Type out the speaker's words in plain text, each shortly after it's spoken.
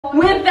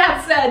With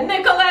that said,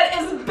 Nicolette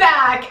is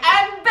back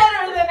and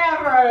better than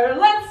ever.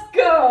 Let's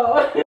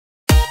go.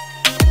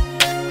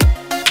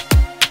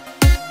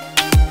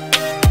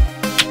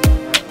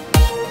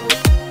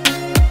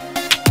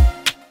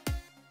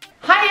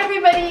 Hi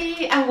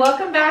everybody and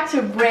welcome back to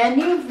a brand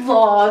new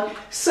vlog.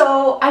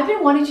 So I've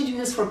been wanting to do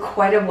this for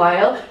quite a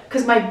while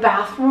because my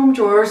bathroom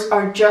drawers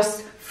are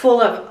just full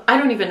of, I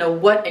don't even know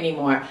what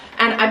anymore.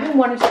 And I've been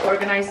wanting to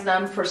organize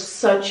them for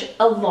such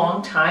a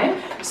long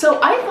time. So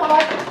I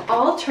thought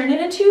I'll turn it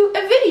into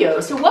a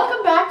video. So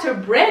welcome back to a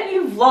brand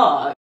new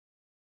vlog.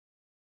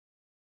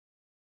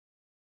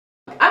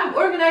 I'm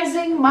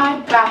organizing my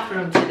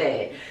bathroom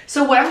today.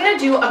 So what I'm gonna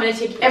do, I'm gonna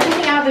take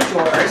everything out of the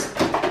drawers,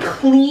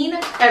 clean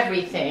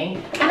everything.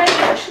 And I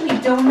actually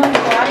don't know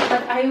why,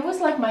 but I always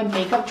like my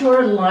makeup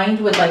drawer lined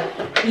with like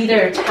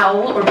either a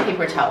towel or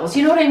paper towels.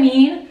 You know what I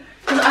mean?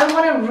 Because I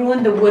want to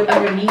ruin the wood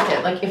underneath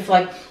it. Like if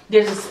like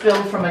there's a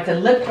spill from like a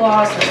lip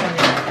gloss or something like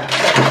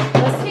that.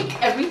 So let's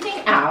take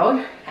everything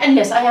out. And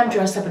yes, I am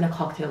dressed up in a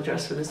cocktail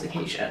dress for this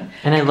occasion.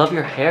 And I love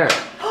your hair.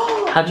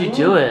 How'd you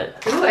do it?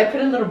 Ooh, I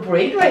put a little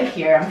braid right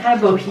here. I'm kind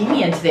of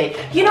bohemian today.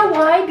 You know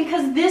why?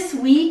 Because this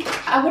week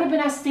I would have been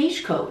at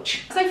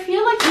Stagecoach. Because I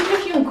feel like even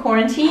if you're in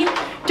quarantine,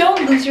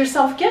 don't lose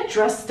yourself. Get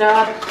dressed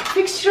up,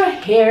 fix your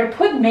hair,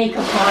 put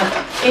makeup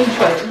on,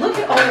 enjoy it. Look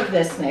at all of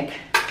this, Nick.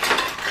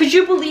 Could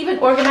you believe an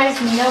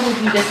organized Mina would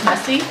be this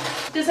messy?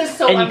 This is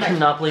so And you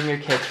cannot blame your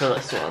kids for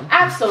this one.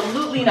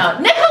 Absolutely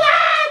not.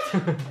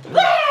 Nicolette!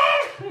 Blair!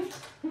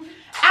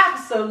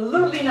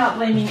 Absolutely not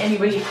blaming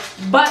anybody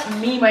but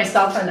me,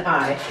 myself, and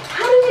I.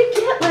 How did it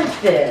get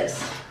like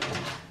this?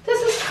 This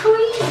is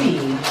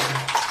crazy.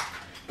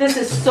 This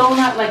is so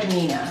not like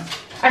Mina.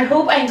 I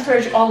hope I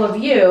encourage all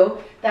of you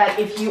that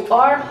if you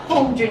are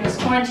home during this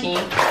quarantine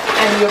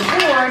and you're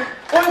bored,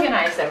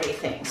 organize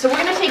everything. So we're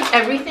gonna take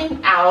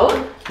everything out.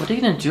 What are you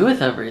gonna do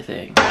with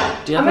everything?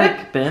 Do you have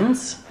like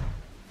bins?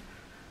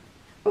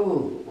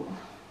 Oh,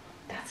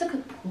 that's a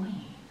good point.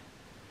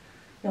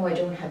 No, I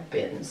don't have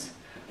bins.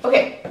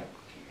 Okay,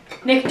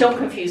 Nick, don't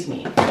confuse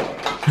me.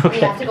 Okay. We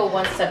have to go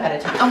one step at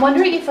a time. I'm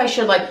wondering if I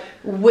should like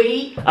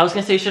wait. I was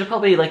gonna say you should have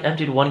probably like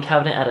emptied one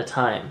cabinet at a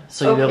time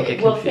so you don't get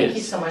confused. Well, thank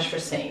you so much for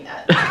saying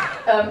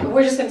that.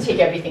 We're just gonna take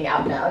everything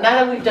out now.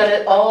 Now that we've done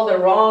it all the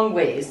wrong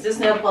ways. This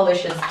nail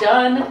polish is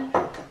done.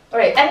 All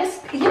right, and it's,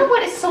 you know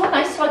what? It's so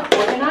nice to like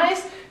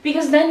organize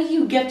because then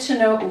you get to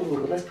know.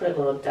 Ooh, let's put a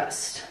little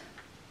dust.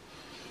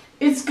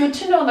 It's good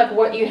to know like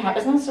what you have.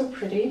 Isn't that so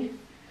pretty?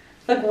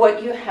 Like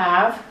what you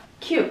have.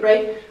 Cute,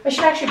 right? I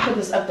should actually put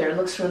this up there. It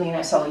looks really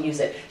nice, so I'll use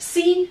it.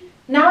 See,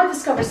 now I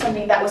discovered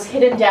something that was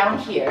hidden down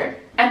here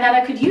and that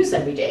I could use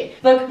every day.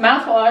 Look,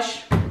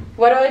 mouthwash.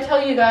 What do I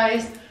tell you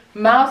guys?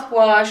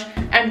 Mouthwash.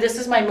 And this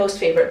is my most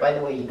favorite, by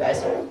the way, you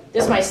guys.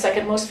 This is my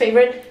second most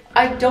favorite.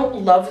 I don't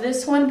love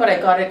this one, but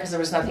I got it because there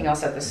was nothing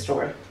else at the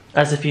store.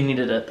 As if you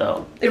needed it,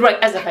 though. Right,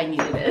 as if I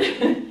needed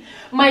it.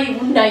 My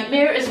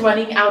nightmare is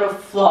running out of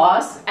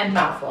floss and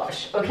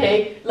mouthwash,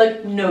 okay?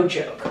 Like, no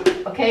joke,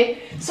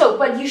 okay? So,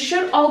 but you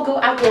should all go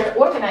out there and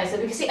organize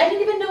it because, see, I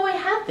didn't even know I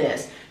had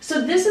this.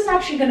 So this is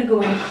actually going to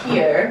go in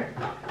here.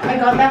 I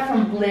got that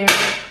from Blair.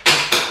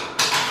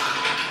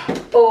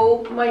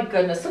 Oh my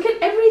goodness, look at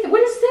everything.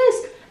 What is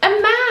this? A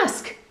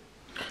mask.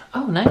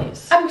 Oh,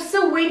 nice. I'm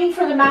still waiting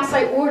for the mask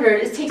I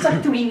ordered. It takes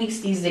like 3 weeks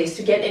these days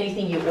to get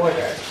anything you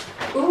order.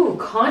 Ooh,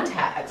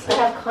 contacts. I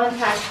have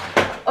contacts.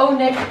 Oh,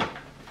 Nick,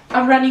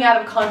 I'm running out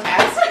of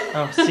contacts.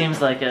 Oh,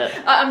 seems like it.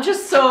 I'm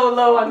just so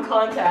low on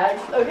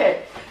contacts.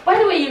 Okay. By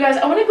the way, you guys,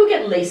 I want to go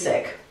get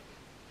LASIK.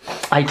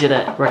 I did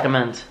it.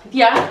 Recommend.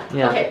 Yeah?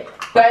 Yeah. Okay.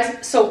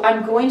 Guys, so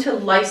I'm going to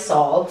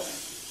Lysol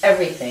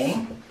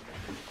everything.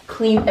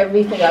 Clean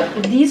everything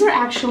up. These are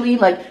actually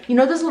like, you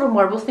know those little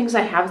marble things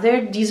I have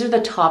there? These are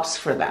the tops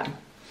for them.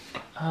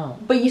 Oh.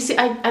 But you see,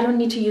 I don't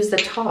need to use the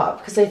top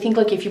because I think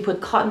like if you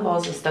put cotton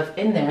balls and stuff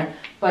in there,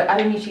 but I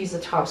don't need to use the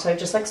top. So I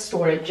just like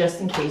store it just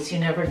in case, you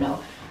never know.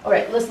 All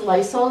right, let's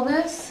Lysol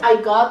this.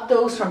 I got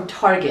those from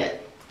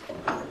Target.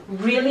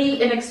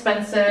 Really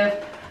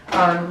inexpensive,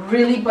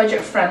 really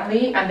budget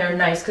friendly, and they're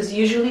nice because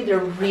usually they're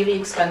really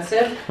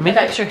expensive. Let me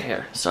fix your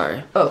hair,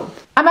 sorry. Oh.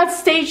 I'm at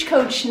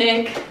Stagecoach,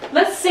 Nick.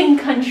 Let's sing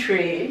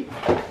country.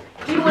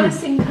 Do you want to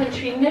sing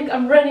country, Nick?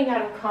 I'm running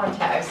out of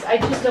contacts. I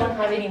just don't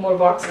have any more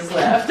boxes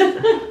left.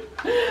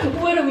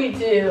 What do we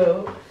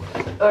do?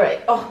 All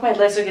right. Oh, my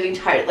legs are getting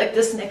tired. Like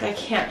this, Nick, I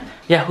can't.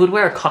 Yeah, who'd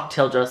wear a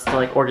cocktail dress to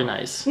like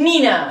organize?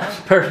 Nina.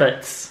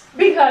 Perfect.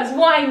 Because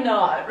why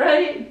not,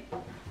 right?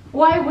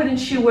 Why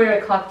wouldn't you wear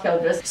a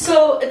cocktail dress?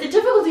 So the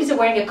difficulties of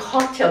wearing a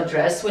cocktail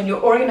dress when you're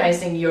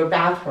organizing your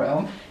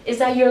bathroom is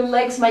that your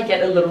legs might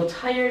get a little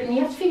tired and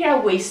you have to figure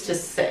out ways to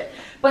sit.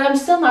 But I'm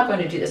still not going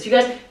to do this. You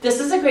guys, this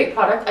is a great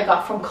product I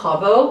got from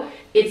Cabo.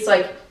 It's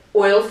like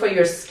oil for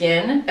your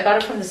skin. I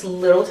got it from this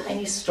little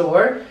tiny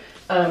store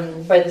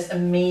by this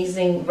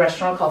amazing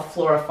restaurant called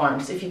Flora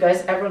Farms. If you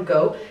guys ever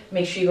go,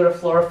 make sure you go to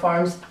Flora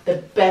Farms.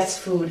 The best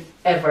food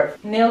ever.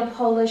 Nail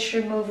polish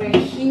remover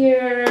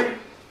here.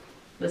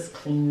 Let's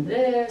clean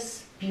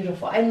this.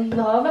 Beautiful. I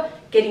love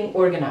getting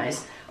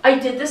organized. I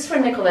did this for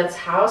Nicolette's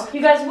house.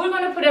 You guys, we're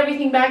going to put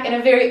everything back in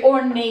a very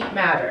ornate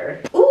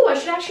manner. Ooh, I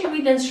should actually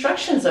read the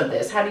instructions of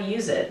this, how to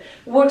use it.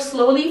 Work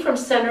slowly from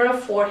center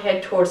of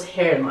forehead towards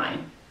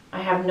hairline.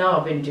 I have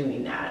not been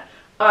doing that.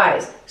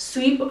 Eyes,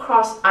 sweep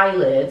across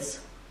eyelids,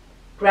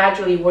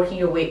 gradually working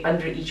your way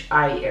under each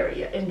eye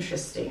area.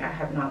 Interesting, I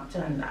have not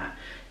done that.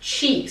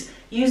 Cheeks,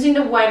 using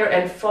the wider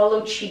end,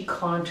 follow cheek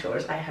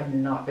contours. I have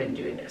not been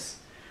doing this.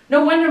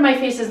 No wonder my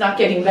face is not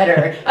getting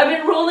better. I've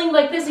been rolling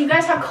like this. You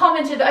guys have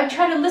commented. I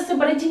tried to listen,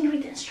 but I didn't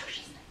read the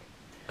instructions.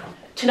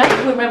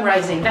 Tonight we're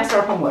memorizing. That's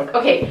our homework.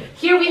 Okay,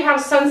 here we have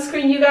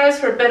sunscreen, you guys,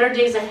 for better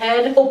days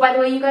ahead. Oh, by the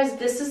way, you guys,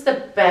 this is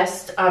the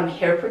best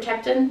hair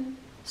protectant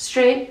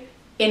straight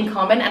in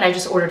common, and I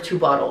just ordered 2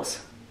 bottles.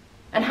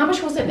 And how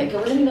much was it, Nick? It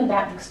wasn't even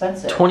that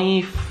expensive.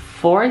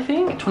 24, I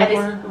think.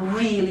 24. And it's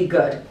really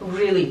good.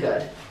 Really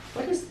good.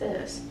 What is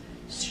this?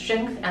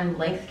 Strength and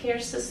length care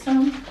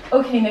system.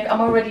 Okay, Nick, I'm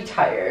already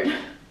tired.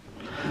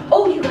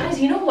 Oh, you guys,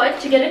 you know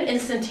what? To get an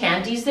instant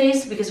tan these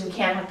days, because we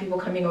can't have people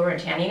coming over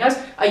and tanning us,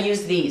 I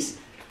use these.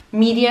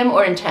 Medium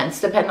or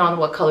intense, depending on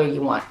what color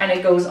you want. And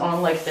it goes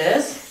on like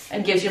this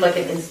and gives you like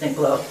an instant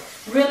glow.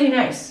 Really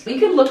nice. We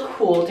could look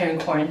cool during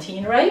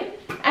quarantine, right?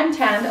 I'm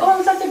tanned. Oh, I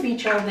was at the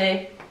beach all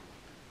day.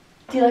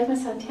 Do you like my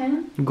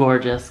suntan?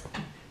 Gorgeous.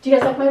 Do you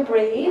guys like my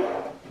braid?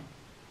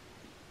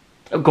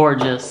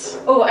 Gorgeous.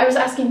 Oh, I was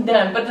asking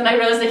them, but then I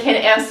realized I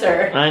can't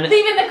answer.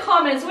 Leave in the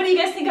comments, what do you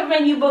guys think of my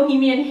new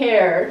bohemian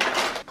hair?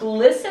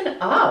 Glisten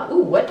up.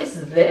 Ooh, what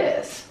is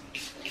this?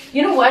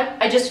 You know what?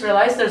 I just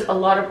realized there's a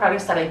lot of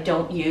products that I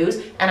don't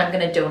use, and I'm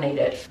gonna donate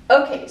it.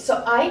 Okay,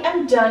 so I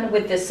am done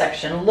with this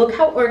section. Look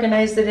how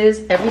organized it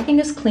is. Everything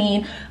is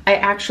clean. I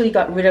actually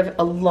got rid of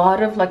a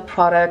lot of like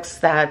products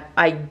that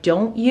I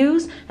don't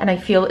use, and I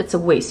feel it's a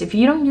waste. If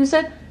you don't use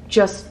it,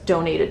 just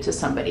donate it to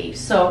somebody.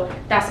 So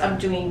I'm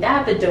doing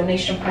that. The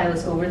donation pile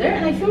is over there,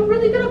 and I feel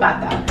really good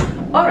about that.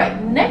 All right,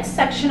 next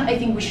section, I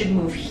think we should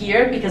move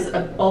here because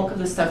a bulk of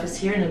the stuff is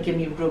here and it'll give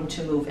me room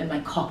to move in my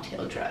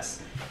cocktail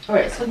dress. All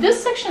right, so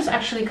this section is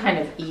actually kind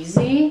of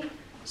easy.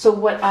 So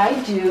what I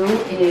do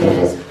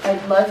is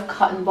I love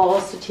cotton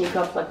balls to take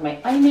off like my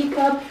eye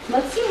makeup.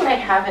 Let's see what I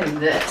have in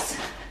this.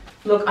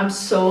 Look, I'm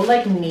so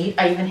like neat.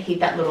 I even hate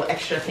that little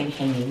extra thing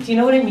hanging. Do you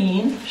know what I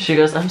mean? She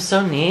goes, I'm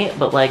so neat,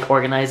 but like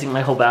organizing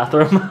my whole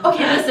bathroom.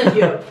 Okay, listen,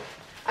 you.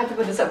 I have to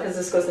put this up because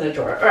this goes in a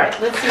drawer. All right,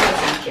 let's see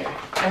what's in here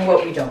and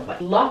what we don't like.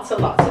 Lots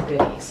and lots of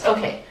goodies.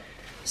 Okay,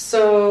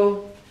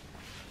 so,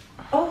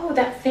 oh,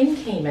 that thing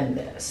came in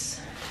this.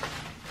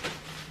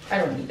 I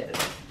don't need it.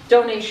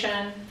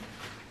 Donation.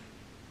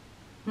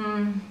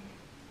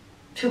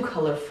 Too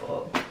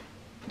colorful.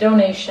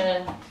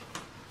 Donation.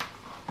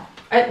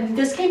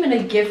 This came in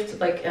a gift,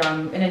 like in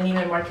a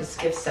Neiman Marcus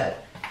gift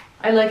set.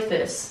 I like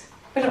this,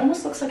 but it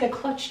almost looks like a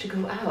clutch to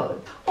go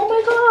out. Oh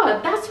my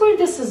God, that's where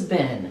this has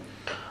been.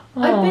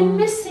 Oh. I've been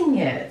missing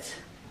it.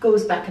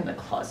 Goes back in the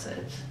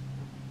closet.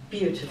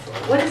 Beautiful.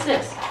 What is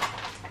this?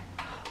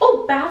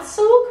 Oh, bath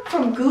soap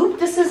from Goop.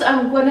 This is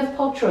Gwyneth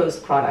Paltrow's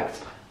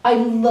product. I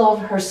love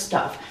her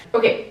stuff.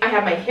 Okay, I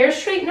have my hair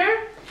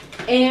straightener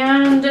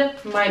and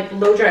my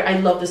blow dryer. I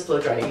love this blow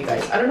dryer, you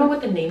guys. I don't know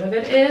what the name of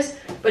it is,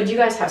 but you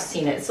guys have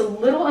seen it. It's a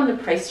little on the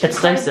pricier side.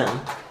 It's Dyson.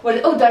 What?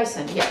 Oh,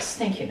 Dyson. Yes,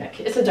 thank you, Nick.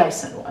 It's a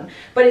Dyson one,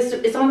 but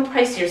it's on the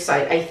pricier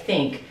side, I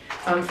think,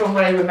 from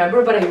what I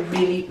remember. But I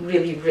really,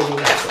 really, really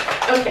like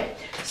it. Okay,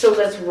 so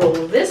let's roll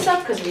this up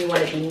because we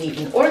want to be neat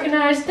and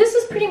organized. This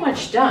is pretty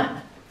much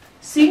done.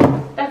 See,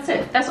 that's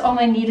it. That's all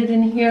I needed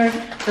in here.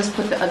 Let's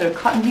put the other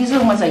cotton. These are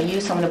the ones I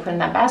use, so I'm gonna put in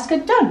that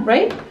basket. Done,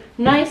 right?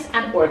 Nice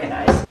and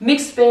organized.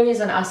 Mixed berries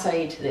and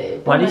acai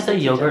today. Why do you say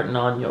yogurt,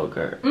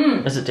 non-yogurt?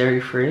 Is it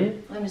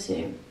dairy-free? Let me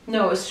see.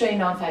 No, it's straight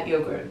non-fat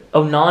yogurt.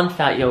 Oh,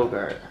 non-fat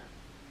yogurt.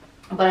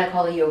 But I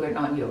call it yogurt,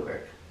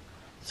 non-yogurt.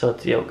 So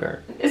it's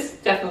yogurt. It's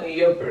definitely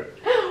yogurt.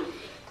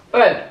 All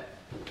right,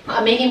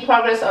 I'm making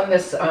progress on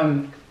this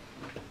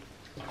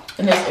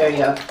in this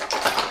area.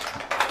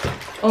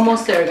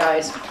 Almost there,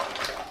 guys.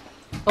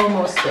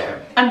 Almost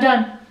there. I'm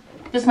done.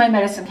 This is my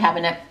medicine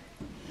cabinet.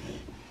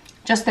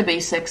 Just the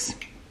basics.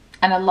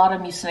 And a lot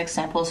of mucinex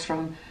samples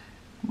from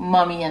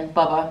Mommy and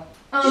Bubba.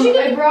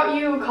 I brought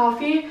you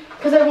coffee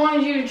because I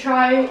wanted you to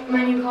try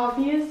my new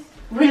coffees.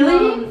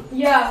 Really?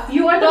 Yeah.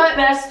 You are the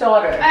best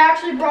daughter. I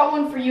actually brought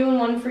one for you and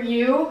one for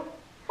you.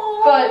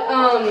 Aww.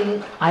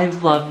 But I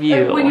love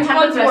you. When you have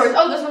one's yours.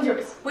 Oh, this one's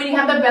yours. When you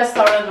have the best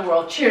daughter in the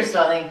world. Cheers,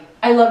 darling.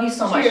 I love you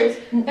so much. Cheers.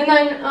 And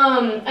then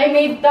I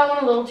made that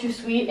one a little too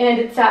sweet and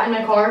it sat in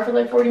my car for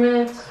like 40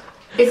 minutes.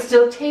 It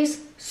still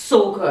tastes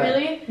so good.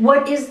 Really?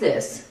 What is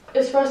this?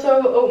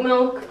 Espresso, oat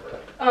milk,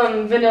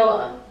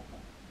 vanilla.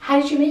 How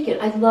did you make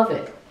it? I love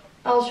it.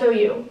 I'll show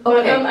you.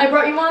 Okay. But, I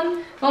brought you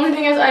one. The only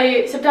thing is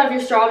I sipped out of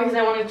your straw because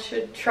I wanted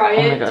to try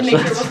it to make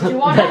sure it wasn't too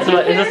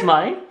watery. Is this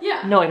mine?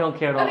 Yeah. No, I don't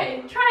care at all.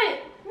 Okay, try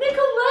it.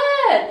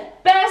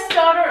 Nicolette! Best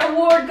Daughter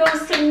Award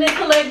goes to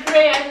Nicolette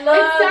Gray. I love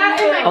It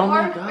sat in my Oh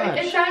car. my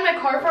gosh. It sat in my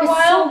car for a It's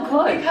while. so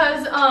good.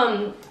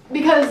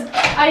 Because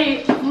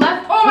I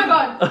left. Oh my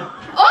god.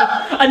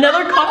 Oh!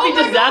 Another coffee Oh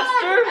my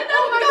disaster? God.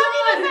 Another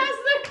coffee disaster.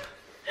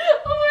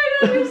 Oh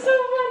my god, you're so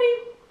funny.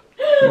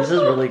 This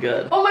is really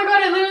good. Oh my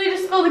god, I literally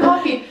just spilled the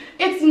coffee.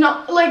 It's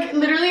not, like,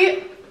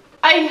 literally,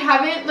 I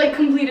haven't, like,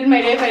 completed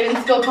my day if I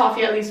didn't spill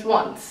coffee at least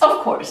once. Of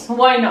course,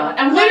 why not?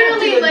 And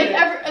literally, like,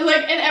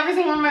 in every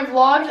single one of my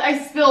vlogs, I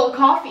spill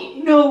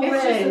coffee. No way.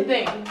 It's just a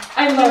thing.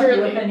 I love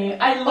you, honey.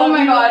 I love you. Oh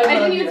my god, I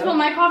didn't even spill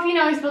my coffee,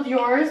 now I spilled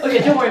yours. Okay,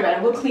 don't worry about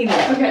it. We'll clean it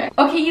up. Okay.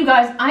 Okay, you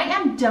guys, I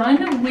am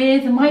done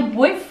with my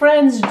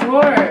boyfriend's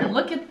drawer.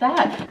 Look at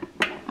that.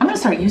 I'm gonna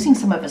start using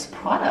some of his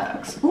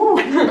products. Ooh,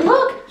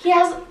 look, he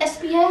has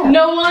SPF.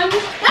 No one.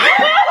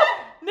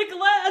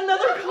 Nicolette,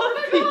 another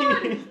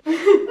coffee!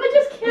 I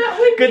just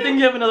can't wait. Good thing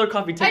you have another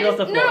coffee. Take it off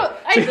the floor. No,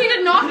 I just need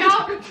to knock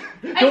out.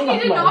 I just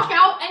need to knock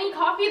out any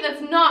coffee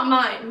that's not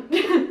mine.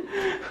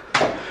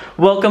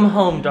 Welcome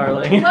home,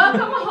 darling.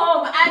 Welcome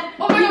home. And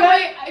oh my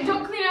god, wait,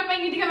 don't clean up. I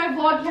need to get my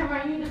vlog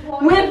camera. I need to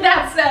vlog. With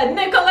that said,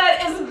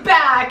 Nicolette is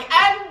back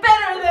and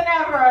better than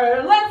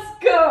ever. Let's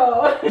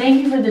go.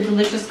 Thank you for the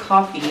delicious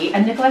coffee.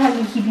 And Nicolette has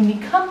been keeping me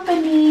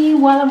company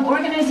while I'm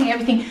organizing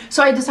everything.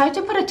 So I decided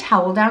to put a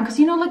towel down because,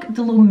 you know, like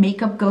the little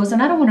makeup goes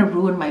and I don't want to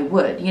ruin my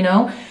wood, you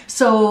know?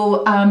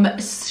 So,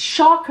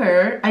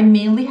 shocker, I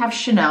mainly have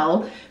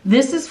Chanel.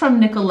 This is from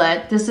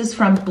Nicolette. This is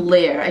from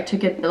Blair. I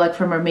took it like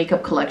from her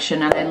makeup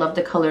collection and I love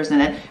the colors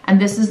in it. And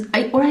this is,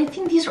 I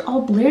think these are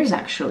all Blair's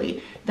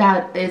actually.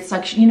 That it's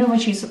like, you know when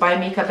she used to buy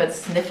makeup and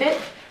sniff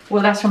it?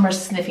 Well, that's from her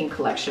sniffing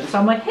collection. So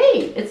I'm like,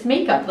 hey, it's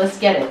makeup, let's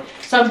get it.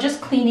 So I'm just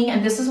cleaning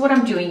and this is what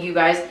I'm doing, you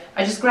guys.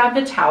 I just grabbed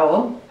a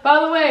towel. By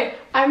the way,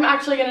 I'm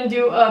actually gonna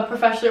do a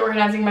professionally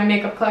organizing my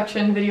makeup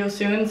collection video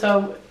soon,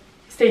 so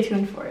stay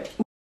tuned for it.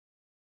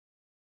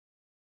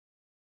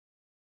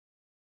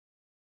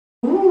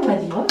 Ooh, I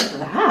love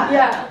that.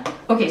 Yeah.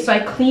 Okay, so I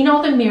clean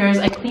all the mirrors,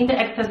 I clean the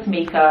excess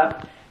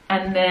makeup,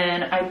 and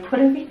then I put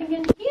everything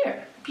in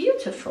here.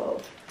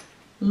 Beautiful.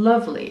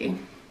 Lovely.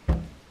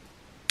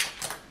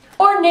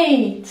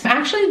 Ornate. I'm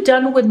actually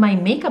done with my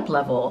makeup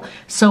level.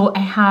 So I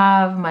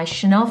have my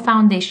Chanel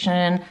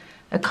foundation,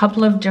 a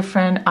couple of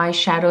different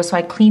eyeshadows. So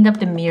I cleaned up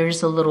the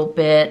mirrors a little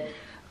bit.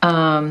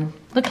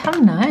 Look how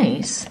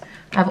nice.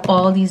 I have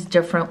all these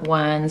different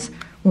ones.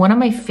 One of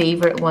my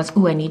favorite ones,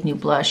 ooh, I need new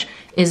blush,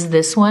 is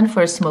this one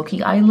for a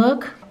smoky eye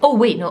look. Oh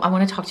wait, no, I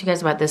wanna talk to you guys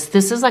about this.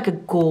 This is like a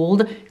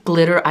gold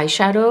glitter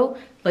eyeshadow.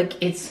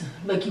 Like it's,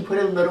 like you put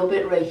a little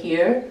bit right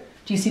here.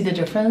 Do you see the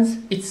difference?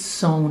 It's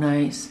so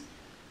nice.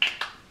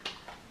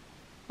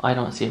 I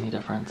don't see any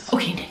difference.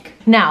 Okay, Nick.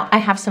 Now, I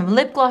have some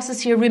lip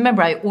glosses here.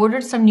 Remember, I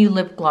ordered some new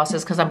lip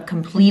glosses because I'm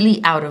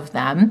completely out of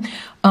them.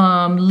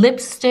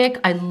 Lipstick,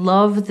 I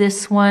love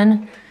this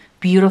one.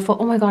 Beautiful.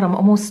 Oh my God, I'm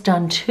almost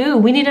done too.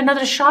 We need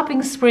another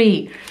shopping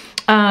spree.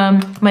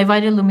 My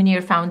Vita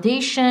Lumiere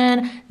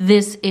foundation.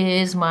 This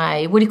is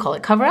my, what do you call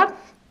it, cover up?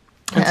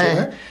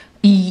 Concealer?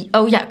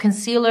 Oh yeah,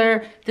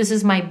 concealer. This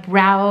is my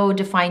brow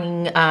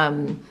defining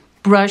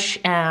brush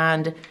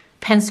and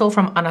pencil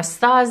from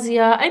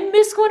Anastasia. I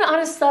miss going to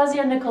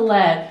Anastasia,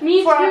 Nicolette.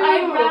 Me for too. our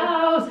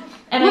eyebrows.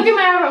 And look at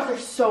my eyebrows, they're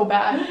so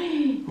bad.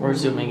 We're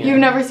zooming in. You've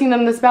never seen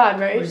them this bad,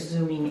 right? We're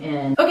zooming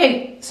in.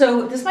 Okay,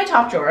 so this is my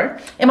top drawer.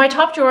 In my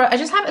top drawer, I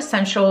just have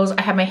essentials.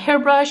 I have my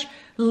hairbrush,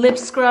 lip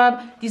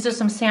scrub. These are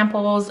some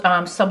samples.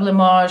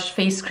 Sublimage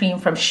face cream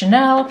from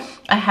Chanel.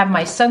 I have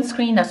my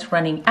sunscreen that's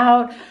running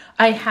out.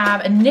 I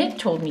have, and Nick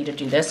told me to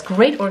do this,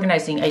 great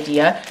organizing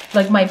idea,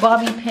 like my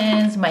bobby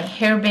pins, my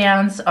hair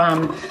bands,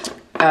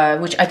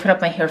 which I put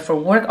up my hair for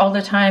work all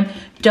the time,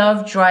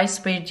 Dove dry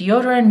spray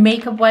deodorant,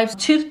 makeup wipes,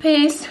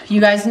 toothpaste. You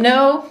guys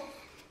know,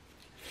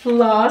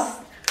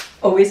 floss.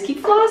 Always keep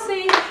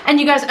flossing. And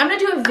you guys, I'm gonna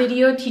do a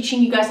video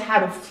teaching you guys how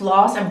to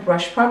floss and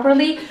brush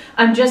properly.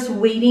 I'm just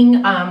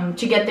waiting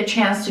to get the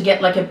chance to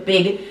get like a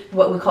big,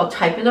 what we call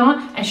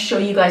typodon, and show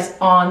you guys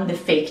on the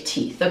fake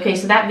teeth. Okay,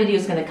 so that video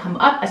is gonna come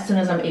up as soon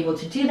as I'm able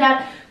to do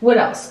that. What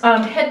else?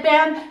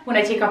 Headband. When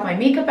I take off my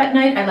makeup at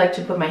night, I like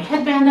to put my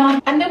headband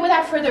on. And then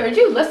without further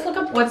ado, let's look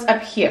up what's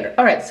up here.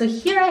 All right, so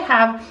here I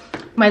have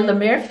my La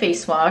Mer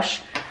face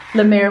wash.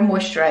 La Mer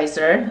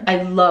moisturizer.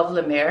 I love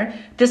La Mer.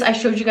 This I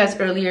showed you guys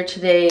earlier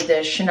today,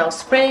 the Chanel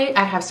spray.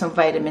 I have some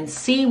vitamin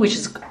C, which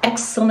is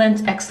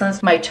excellent,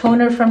 excellent. My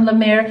toner from La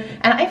Mer.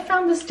 And I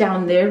found this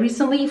down there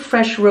recently,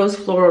 Fresh Rose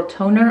Floral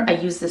Toner. I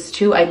use this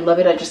too. I love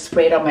it. I just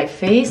spray it on my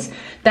face.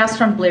 That's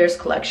from Blair's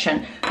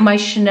collection. My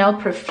Chanel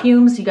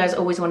perfumes. You guys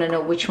always want to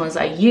know which ones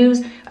I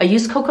use. I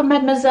use Coco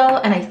Mademoiselle,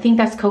 and I think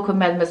that's Coco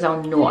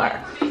Mademoiselle Noir.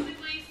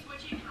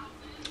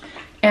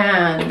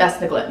 And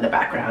that's Nicolette in the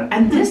background.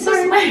 And this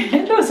is my,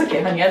 no, it's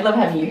okay, honey. I love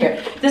having you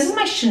here. This is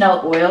my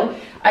Chanel oil.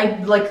 I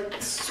like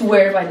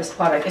swear by this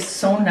product. It's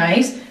so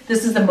nice.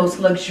 This is the most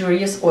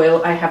luxurious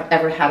oil I have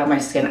ever had on my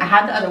skin. I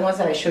had the other ones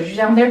that I showed you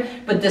down there,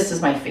 but this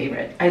is my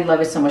favorite. I love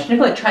it so much.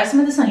 Nicolette, try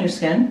some of this on your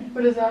skin.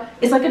 What is that?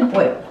 It's like an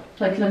oil.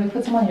 Like, let me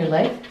put some on your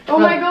leg. Oh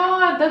my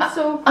God, that's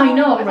so cool. I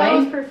know, I right? thought it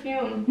was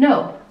perfume.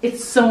 No,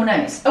 it's so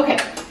nice. Okay.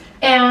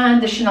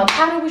 And the Chanel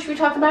powder, which we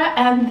talked about,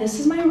 and this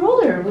is my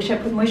roller, which I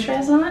put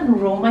moisturizer on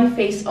and roll my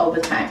face all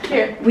the time.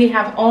 Here. We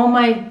have all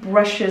my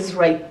brushes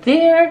right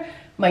there,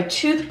 my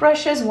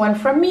toothbrushes, one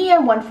from me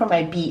and one from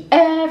my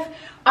BF,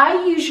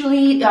 I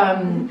usually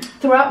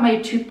throw out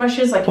my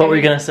toothbrushes like. What were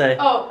you gonna say?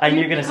 Oh, I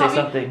knew you were gonna say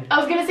something. I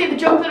was gonna say the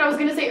joke that I was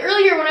gonna say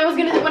earlier when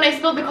I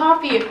spilled the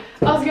coffee.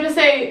 I was gonna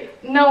say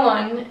no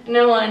one,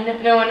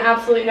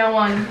 absolutely no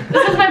one.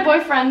 This is my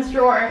boyfriend's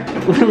drawer.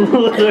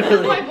 This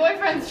is my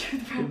boyfriend's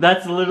toothbrush.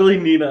 That's literally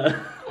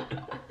Nina.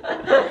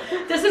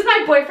 This is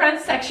my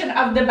boyfriend's section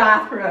of the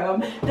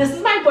bathroom. This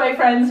is my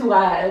boyfriend's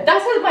what?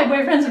 That's my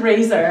boyfriend's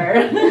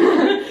razor.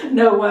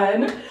 No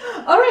one.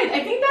 All right,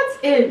 I think that's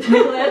it.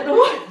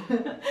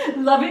 Nicolette.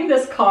 Loving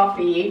this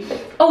coffee.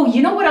 Oh,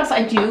 you know what else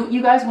I do?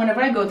 You guys,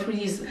 whenever I go through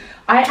these,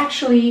 I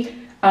actually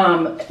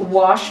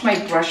wash my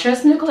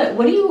brushes. Nicolette,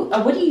 what do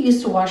you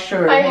use to wash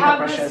your makeup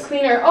brushes? I have this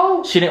cleaner.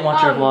 Oh, she didn't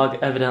watch our vlog,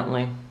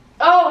 evidently.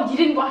 Oh, you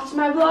didn't watch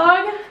my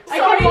vlog?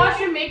 Sorry. I can wash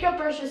your makeup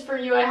brushes for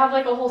you. I have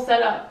like a whole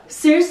setup.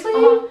 Seriously?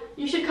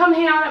 You should come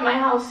hang out at my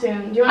house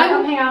soon. Do you want to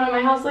come hang out at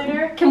my house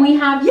later? Can we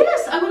have?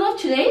 Yes, I would love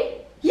today.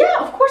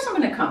 Yeah, of course I'm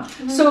gonna come.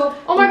 So,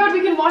 oh my God,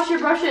 we can wash your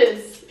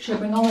brushes. Should I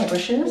bring all my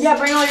brushes? Yeah,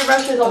 bring all your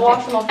brushes. I'll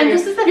wash them all for you.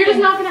 This is the You're just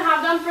not gonna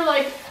have them for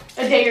like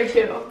a day or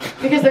two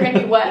because they're gonna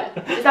be wet.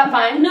 Is that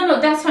fine? No,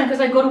 that's fine because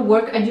I go to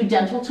work. I do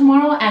dental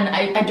tomorrow, and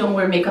I don't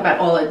wear makeup at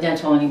all at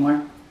dental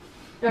anymore.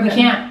 Okay. We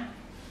can't.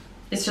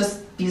 It's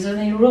just these are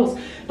the new rules.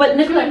 But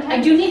Nicolette,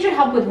 I do need your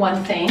help with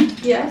one thing.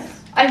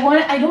 Yes. I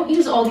don't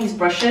use all these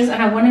brushes,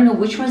 and I want to know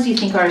which ones you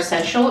think are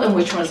essential and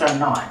which ones are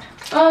not.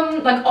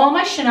 Like all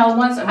my Chanel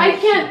ones. I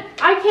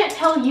can't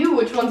tell you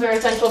which ones are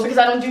essential because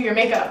I don't do your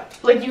makeup.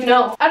 Like, you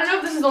know. I don't know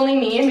if this is only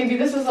me. Maybe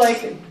this is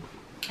like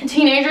a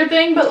teenager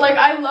thing, but like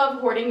I love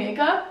hoarding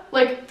makeup.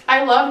 Like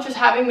I love just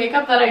having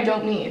makeup that I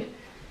don't need.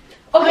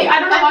 Okay, I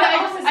don't know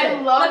why I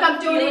love like I'm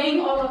the feeling,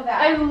 donating all of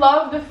that. I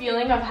love the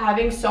feeling of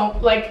having so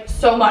much.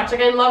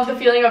 Like I love the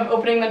feeling of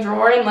opening the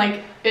drawer and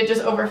like it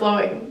just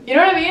overflowing. You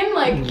know what I mean?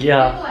 Like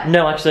yeah.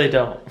 No, actually I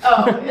don't.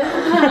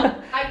 Oh.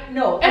 I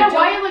know. And a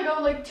while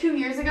ago, like 2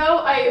 years ago,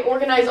 I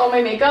organized all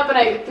my makeup and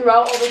I threw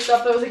out all the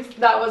stuff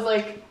that I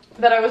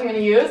wasn't gonna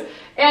use.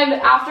 And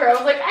after I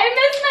was like, I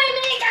miss my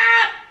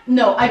makeup.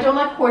 No, I don't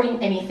like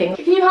hoarding anything.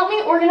 Can you help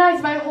me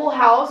organize my whole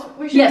house?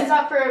 We should do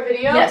that for a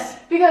video. Yes.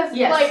 Because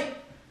like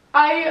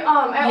I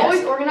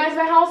always organize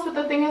my house, but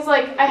the thing is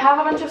like I have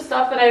a bunch of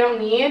stuff that I don't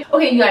need.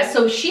 Okay, you guys,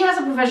 so she has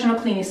a professional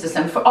cleaning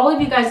system. For all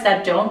of you guys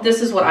that don't,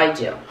 this is what I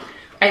do.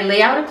 I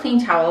lay out a clean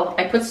towel,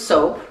 I put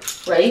soap,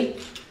 right?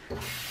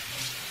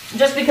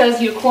 Just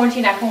because you're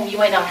quarantined at home, you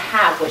might not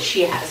have what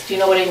she has. Do you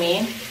know what I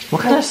mean?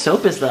 What kind of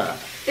soap is that?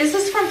 This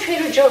is from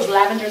Trader Joe's,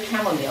 lavender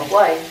chamomile.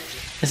 Why?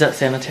 Is that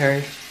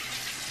sanitary?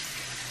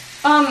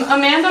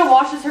 Amanda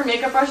washes her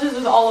makeup brushes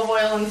with olive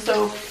oil and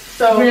soap.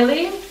 So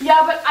really?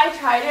 Yeah, but I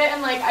tried it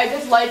and like I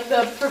just like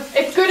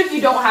it's good if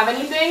you don't have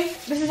anything.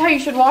 This is how you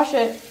should wash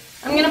it.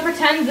 I'm gonna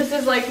pretend this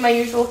is like my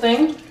usual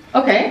thing.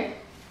 Okay.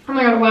 Oh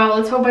my God, wow,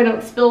 let's hope I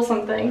don't spill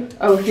something.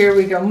 Oh, here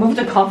we go. Move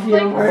the coffee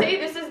over. Like, say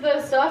this is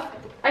the stuff.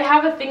 I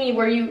have a thingy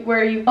where you put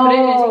it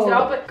and it takes it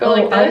out, but go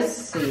like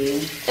this. I see.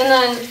 And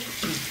then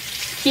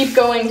keep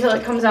going till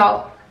it comes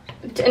out.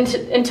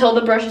 Until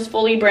the brush is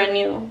fully brand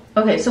new.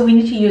 Okay, so we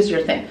need to use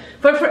your thing.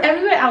 But for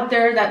everyone out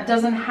there that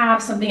doesn't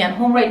have something at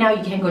home right now,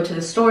 you can't go to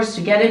the stores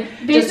to get it.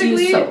 Basically,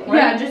 just use soap, right?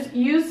 Yeah, just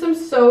use some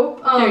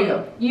soap. There you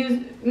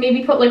go.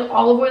 Maybe put like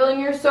olive oil in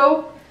your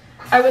soap.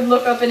 I would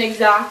look up an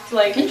exact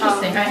like.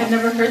 Interesting. I have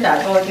never heard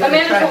that. Oh,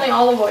 Amanda's only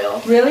olive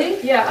oil.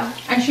 Really? Yeah.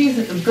 And she's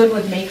good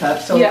with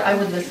makeup, so yeah. I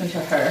would listen to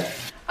her.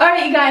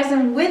 Alright, you guys,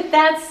 and with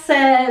that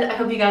said, I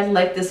hope you guys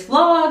like this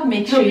vlog.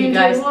 Make sure you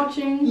guys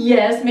watching.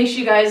 Yes, make sure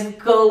you guys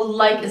go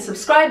like and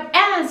subscribe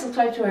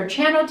to her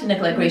channel, to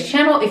Nicolette Gray's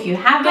channel if you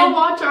haven't. Go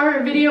watch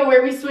our video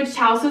where we switched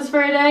houses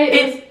for a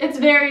day. It's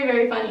very,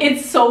 very funny.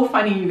 It's so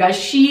funny, you guys.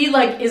 She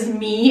like is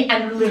me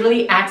and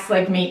literally acts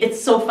like me.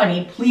 It's so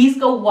funny. Please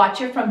go watch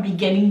it from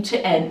beginning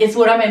to end. It's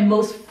one of my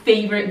most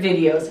favorite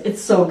videos.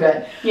 It's so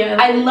good. Yeah.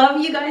 I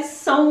love you guys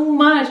so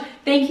much.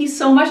 Thank you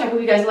so much. I hope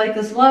you guys like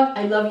this vlog.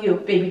 I love you,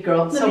 baby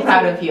girl. Love so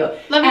proud of you.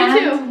 Love you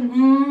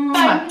too.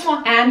 Bye.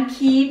 And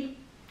keep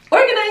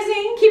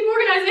organizing. Keep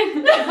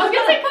organizing. I was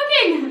gonna say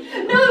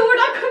cooking. No,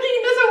 we're not cooking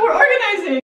this, we're organizing.